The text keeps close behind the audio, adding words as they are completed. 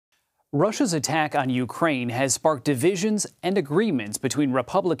Russia's attack on Ukraine has sparked divisions and agreements between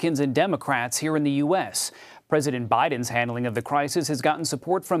Republicans and Democrats here in the U.S. President Biden's handling of the crisis has gotten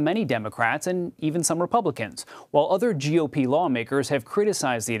support from many Democrats and even some Republicans, while other GOP lawmakers have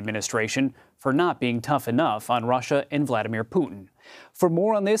criticized the administration for not being tough enough on Russia and Vladimir Putin. For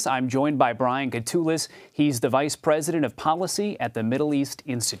more on this, I'm joined by Brian Katulis. He's the Vice President of Policy at the Middle East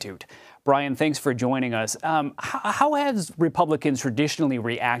Institute. Brian, thanks for joining us. How has Republicans traditionally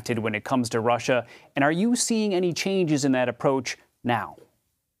reacted when it comes to Russia, and are you seeing any changes in that approach now?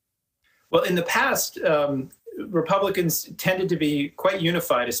 Well, in the past, Republicans tended to be quite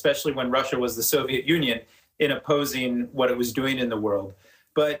unified, especially when Russia was the Soviet Union, in opposing what it was doing in the world.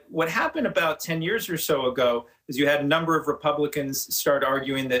 But what happened about 10 years or so ago is you had a number of Republicans start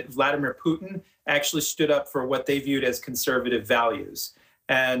arguing that Vladimir Putin actually stood up for what they viewed as conservative values.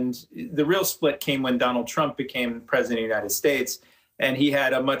 And the real split came when Donald Trump became president of the United States, and he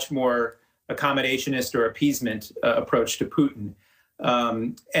had a much more accommodationist or appeasement approach to Putin.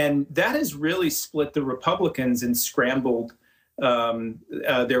 And that has really split the Republicans and scrambled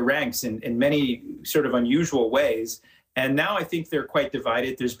their ranks in many sort of unusual ways. And now I think they're quite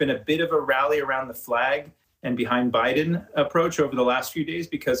divided. There's been a bit of a rally around the flag and behind Biden approach over the last few days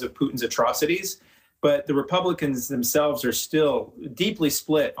because of Putin's atrocities. But the Republicans themselves are still deeply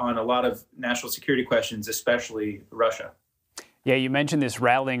split on a lot of national security questions, especially Russia. Yeah, you mentioned this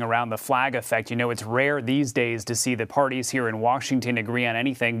rallying around the flag effect. You know, it's rare these days to see the parties here in Washington agree on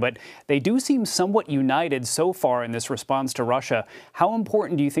anything, but they do seem somewhat united so far in this response to Russia. How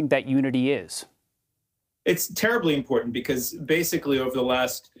important do you think that unity is? It's terribly important because basically over the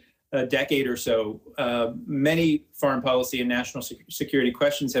last decade or so, many foreign policy and national security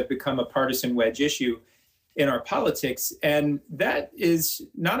questions have become a partisan wedge issue in our politics. And that is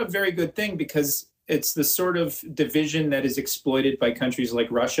not a very good thing because it's the sort of division that is exploited by countries like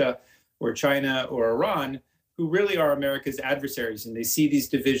Russia or China or Iran, who really are America's adversaries. And they see these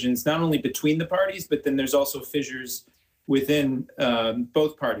divisions not only between the parties, but then there's also fissures within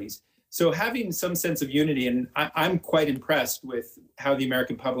both parties. So having some sense of unity, and I'm quite impressed with how the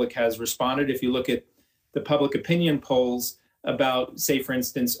American public has responded. If you look at the public opinion polls about, say, for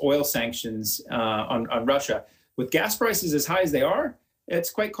instance, oil sanctions on Russia, with gas prices as high as they are, it's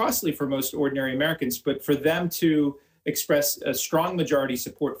quite costly for most ordinary Americans. But for them to express a strong majority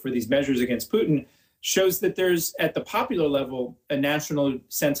support for these measures against Putin shows that there's, at the popular level, a national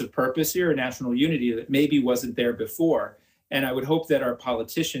sense of purpose here, a national unity that maybe wasn't there before. And I would hope that our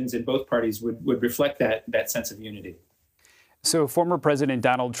politicians in both parties would reflect that sense of unity. So former President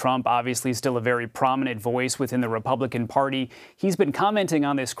Donald Trump, obviously still a very prominent voice within the Republican Party. He's been commenting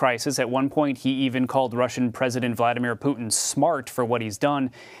on this crisis. At one point, he even called Russian President Vladimir Putin smart for what he's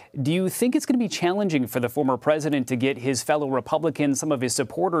done. Do you think it's going to be challenging for the former president to get his fellow Republicans, some of his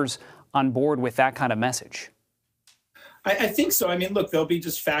supporters, on board with that kind of message? I think so. I mean, look, there'll be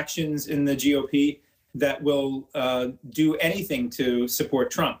just factions in the GOP that will do anything to support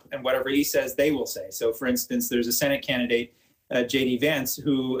Trump, and whatever he says, they will say. So, for instance, there's a Senate candidate, J.D. Vance,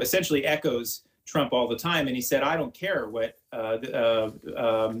 who essentially echoes Trump all the time, and he said, "I don't care what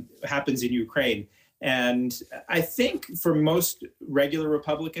happens in Ukraine." And I think for most regular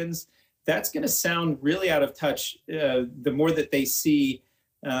Republicans, that's going to sound really out of touch. The more that they see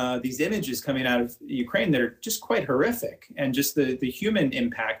these images coming out of Ukraine that are just quite horrific, and just the human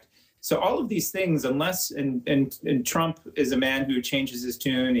impact. So all of these things, unless, and Trump is a man who changes his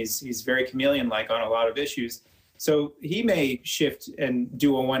tune, he's very chameleon-like on a lot of issues. So he may shift and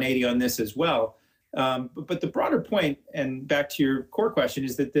do a 180 on this as well. But the broader point, and back to your core question,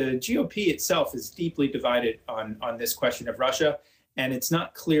 is that the GOP itself is deeply divided on this question of Russia, and it's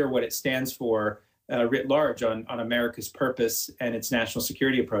not clear what it stands for writ large on America's purpose and its national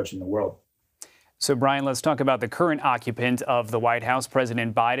security approach in the world. So, Brian, let's talk about the current occupant of the White House,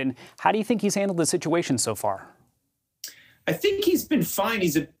 President Biden. How do you think he's handled the situation so far? I think he's been fine.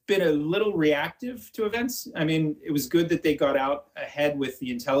 He's been a little reactive to events. I mean, it was good that they got out ahead with the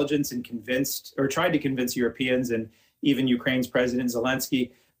intelligence and convinced, or tried to convince Europeans and even Ukraine's President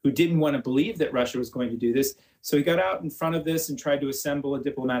Zelensky, who didn't want to believe that Russia was going to do this. So he got out in front of this and tried to assemble a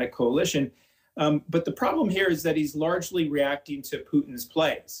diplomatic coalition. But the problem here is that he's largely reacting to Putin's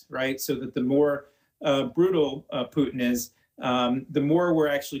plays, right? So that the more brutal Putin is, the more we're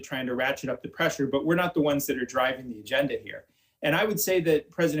actually trying to ratchet up the pressure, but we're not the ones that are driving the agenda here. And I would say that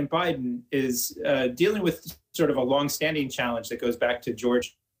President Biden is dealing with sort of a longstanding challenge that goes back to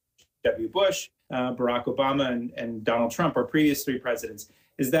George W. Bush, Barack Obama, and Donald Trump, our previous three presidents,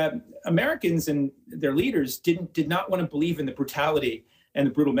 is that Americans and their leaders did not want to believe in the brutality and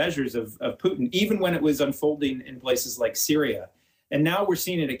the brutal measures of Putin, even when it was unfolding in places like Syria. And now we're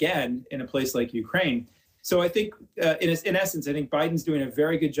seeing it again in a place like Ukraine. So I think, in essence, I think Biden's doing a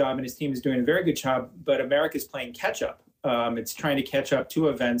very good job and his team is doing a very good job, but America's playing catch up. It's trying to catch up to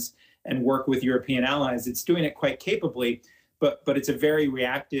events and work with European allies. It's doing it quite capably, but it's a very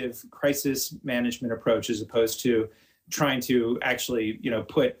reactive crisis management approach as opposed to trying to actually,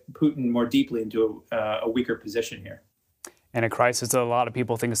 put Putin more deeply into a weaker position here. And a crisis that a lot of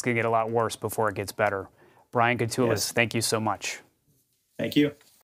people think is going to get a lot worse before it gets better. Brian Katulis, Yes. Thank you so much. Thank you.